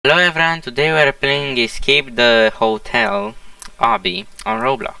Hello everyone, today we are playing Escape the Hotel Obby on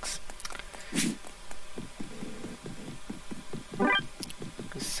Roblox.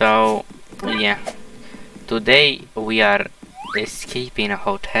 So, yeah, today we are escaping a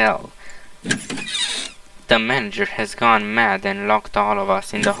hotel. The manager has gone mad and locked all of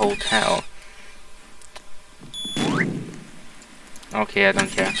us in the hotel. Okay, I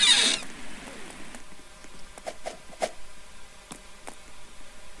don't care.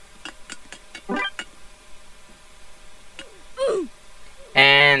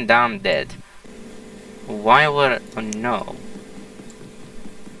 And I'm dead. Why would... oh no.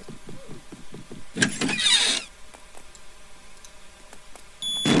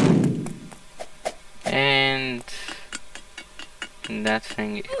 And that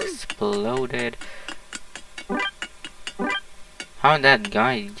thing exploded. How'd that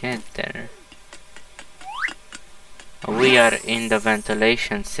guy get there? We are in the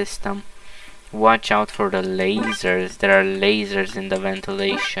ventilation system. Watch out for the lasers. There are lasers in the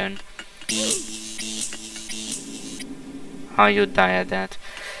ventilation. How you die at that?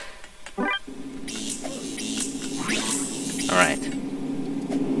 Alright.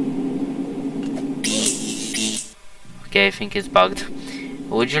 Okay, I think it's bugged.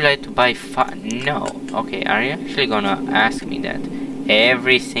 Would you like to buy no. Okay, are you actually gonna ask me that?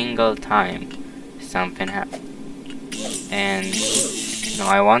 Every single time something happens. And no,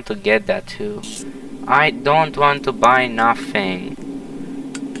 I want to get that too. I don't want to buy nothing.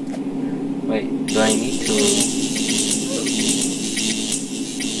 Wait, do I need to...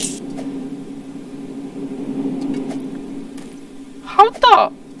 how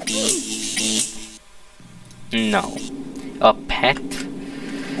the... no. A pet?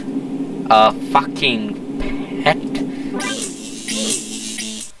 A fucking pet?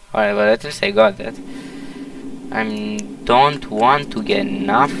 Alright, well, at least I got that. I don't want to get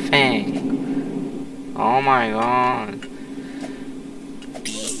nothing. Oh my god.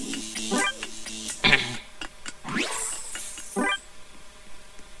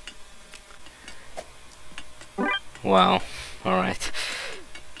 Wow. Alright.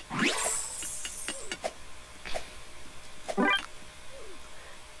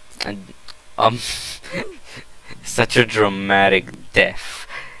 And, such a dramatic death.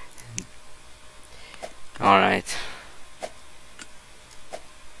 Alright.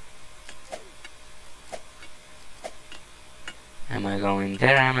 Am I going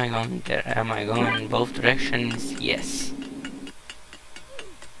there? Am I going there? Am I going in both directions? Yes.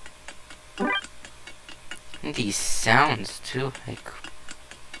 And these sounds too, like...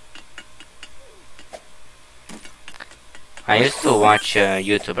 I used to watch a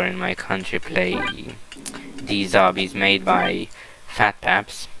YouTuber in my country play these zombies made by Fat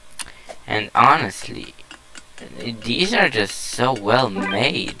Paps. And honestly, these are just so well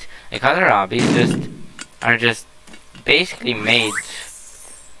made. Like other hobbies are just basically made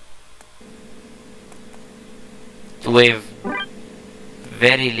with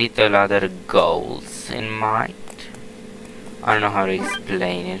very little other goals in mind. I don't know how to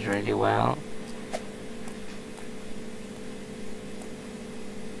explain it really well,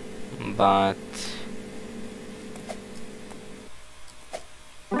 but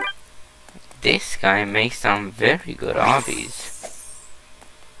this guy makes some very good hobbies,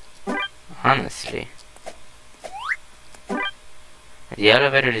 honestly. The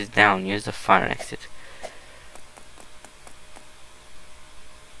elevator is down, use the fire exit.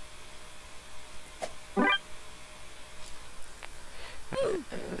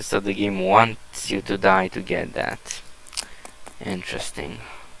 So the game wants you to die to get that. Interesting.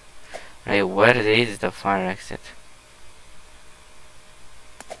 Right, where is the fire exit?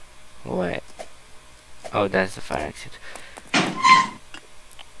 Wait. Oh, that's the fire exit. I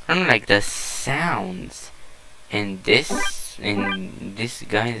don't like the sounds in this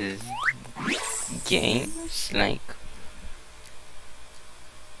guy's games. Like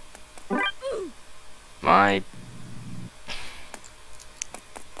my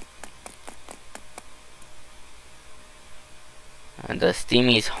the steam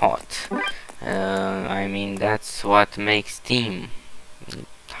is hot. I mean, that's what makes steam.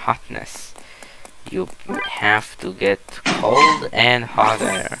 Hotness. You have to get cold and hot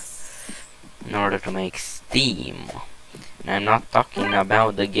air in order to make steam. And I'm not talking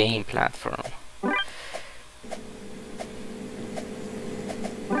about the game platform.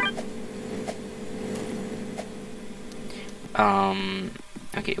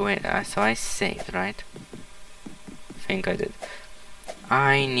 Okay, wait, so I saved, right? I think I did.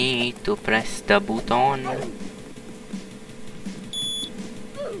 I need to press the button.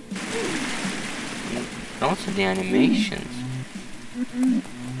 Also the animations.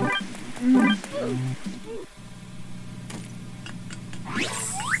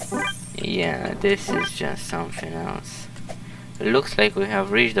 Yeah, this is just something else. It looks like we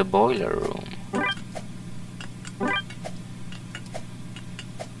have reached the boiler room.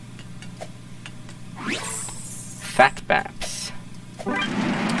 Fat Paps.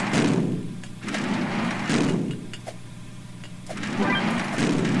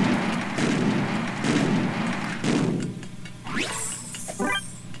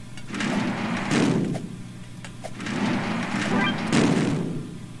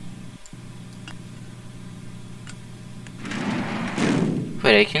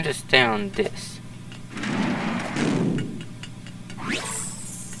 Wait, I can just stay on this.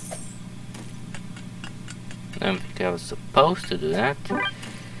 I don't think I was supposed to do that.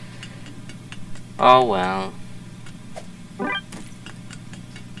 Oh well.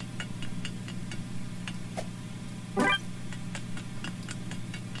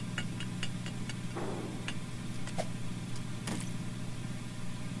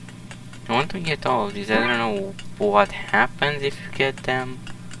 I want to get all of these. I don't know what happens if you get them.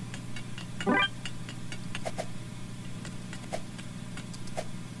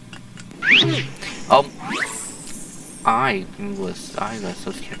 Oh, I got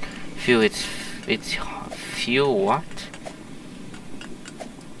so scared. Phew, it's phew, what?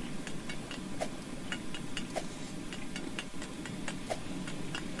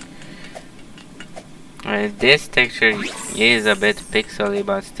 This texture is a bit pixely,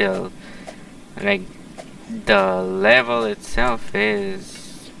 but still, like, the level itself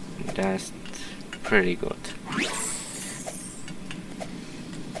is just pretty good.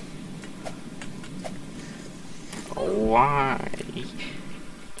 Why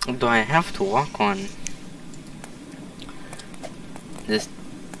do I have to walk on this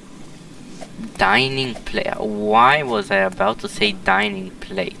dining plate? Why was I about to say dining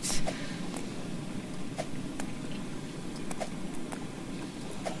plates?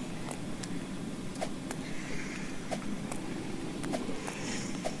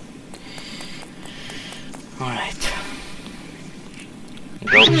 Alright.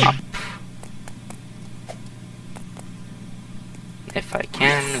 Go up. If I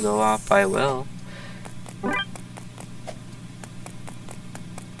can go up, I will.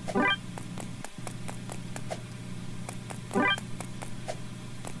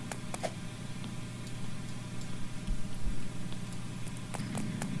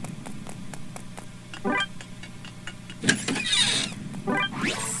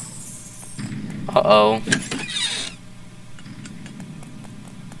 Uh-oh.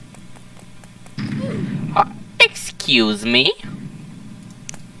 Excuse me?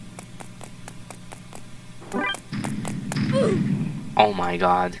 Oh my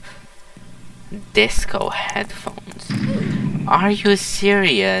god. Disco headphones. Are you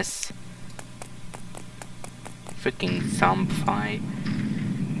serious? Freaking zombie.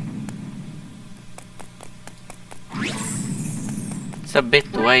 It's a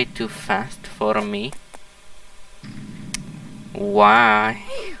bit way too fast for me. Why?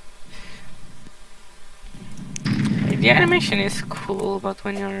 The animation is cool, but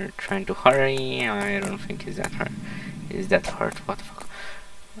when you're trying to hurry, I don't think is that hard. Is that hard? What the fuck?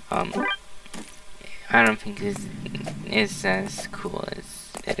 I don't think is as cool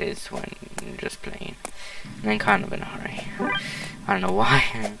as it is when you're just playing. And I'm kind of in a hurry. I don't know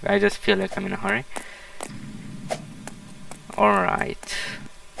why. I just feel like I'm in a hurry. Alright.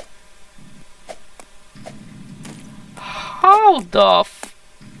 How the f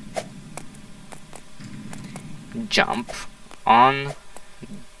jump on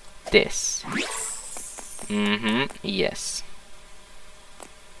this? Yes.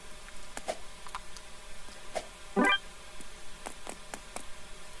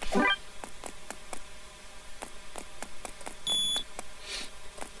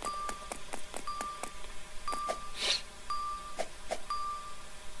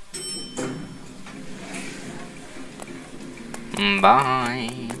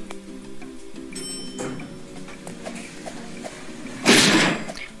 Bye.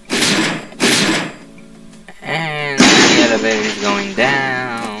 And the elevator is going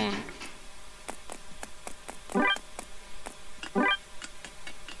down.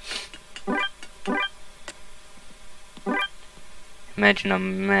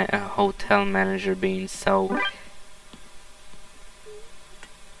 Imagine a hotel manager being so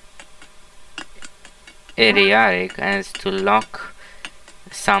idiotic as to lock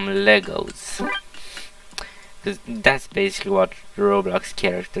some Legos. Because that's basically what Roblox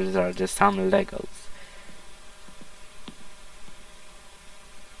characters are, just some Legos.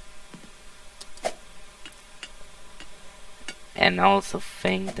 and also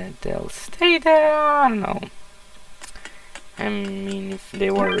think that they'll stay there. I don't know. I mean, if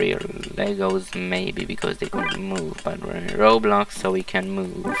they were real Legos, maybe, because they couldn't move, but we're in Roblox, so we can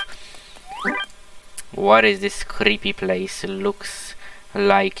move. What is this creepy place? Looks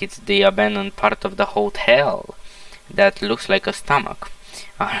like it's the abandoned part of the hotel. That looks like a stomach.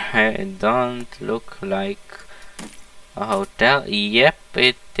 It don't look like a hotel. Yep,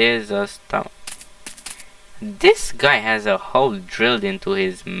 it is a stomach. This guy has a hole drilled into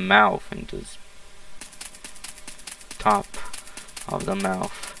his mouth, into his top of the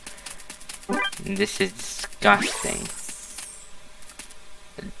mouth. This is disgusting.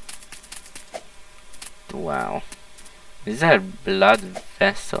 Wow. These are blood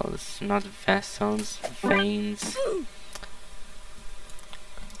vessels, not vessels, veins.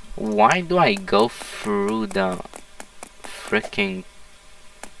 Why do I go through the freaking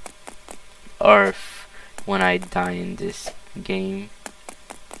earth when I die in this game?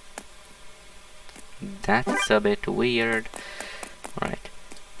 That's a bit weird. Alright.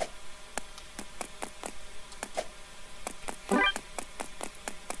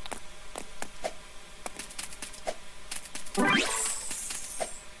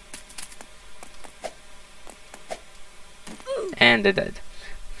 And they're dead.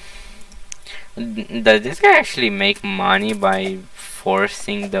 Does this guy actually make money by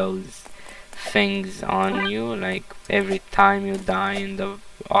forcing those things on you? Like every time you die in the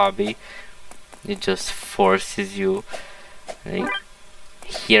obby, it just forces you. Like,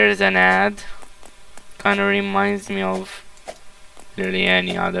 here's an ad. Kinda reminds me of really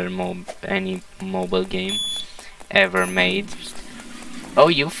any other mobile game ever made. Oh,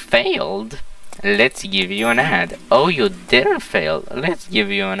 you failed. Let's give you an ad. Oh, you didn't fail. Let's give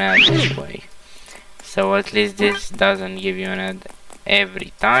you an ad this way. So at least this doesn't give you an ad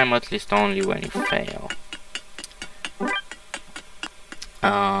every time, at least only when you fail.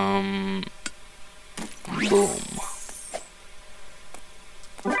 Boom.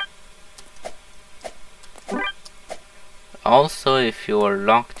 Also, if you were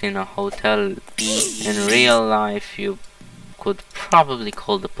locked in a hotel in real life, you could probably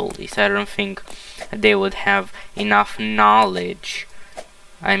call the police. I don't think they would have enough knowledge,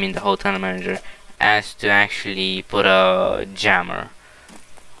 I mean the hotel manager, as to actually put a jammer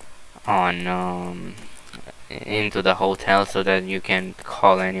on into the hotel so that you can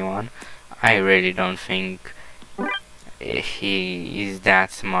call anyone. I really don't think he is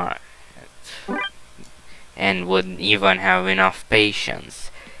that smart and would even have enough patience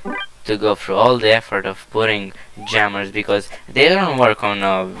to go through all the effort of putting jammers, because they don't work on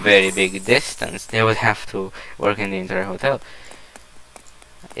a very big distance. They would have to work in the entire hotel.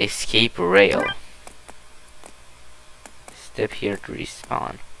 Escape rail. Step here to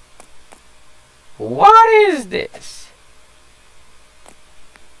respawn. What is this?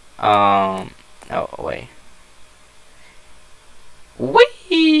 Oh wait.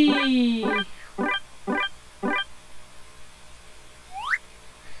 Whee!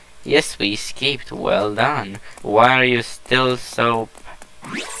 Yes, we escaped. Well done. Why are you still so...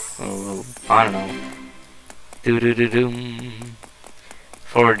 I don't know. Doo-doo-doo-doom.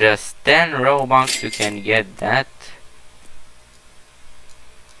 For just 10 Robux you can get that.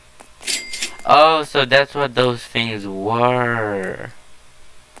 Oh, so that's what those things were.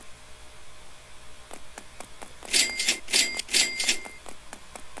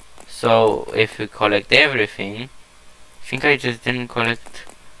 So if we collect everything, I think I just didn't collect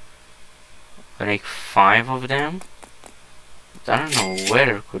like 5 of them. I don't know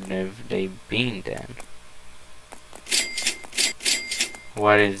where could have they been then.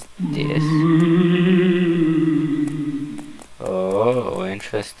 What is this? Oh,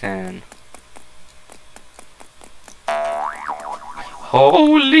 interesting.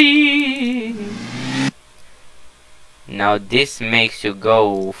 Holy! Now this makes you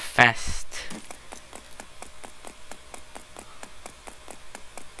go fast.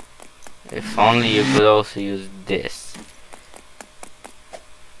 If only you could also use this.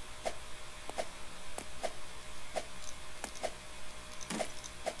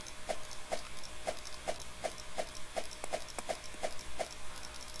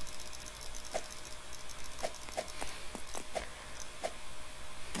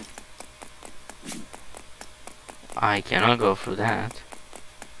 I cannot go through that.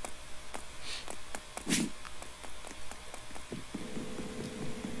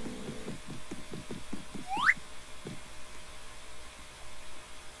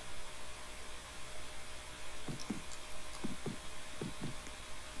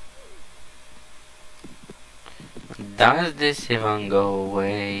 Does this even go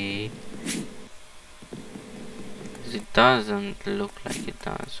away? Is it doesn't look like it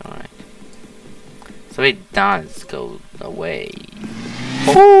does. Alright. So it does go away.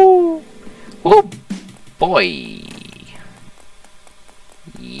 Oh! Oh boy!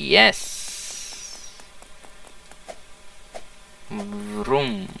 Yes!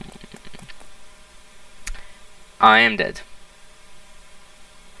 Vroom. I am dead.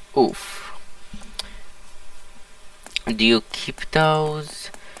 Oof. Do you keep those?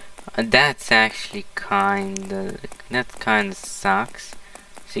 That's actually that kinda sucks.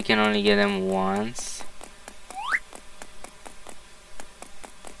 So you can only get them once.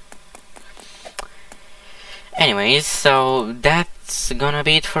 Anyways, so that's gonna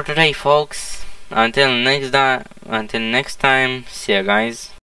be it for today, folks. Until next time, see ya guys.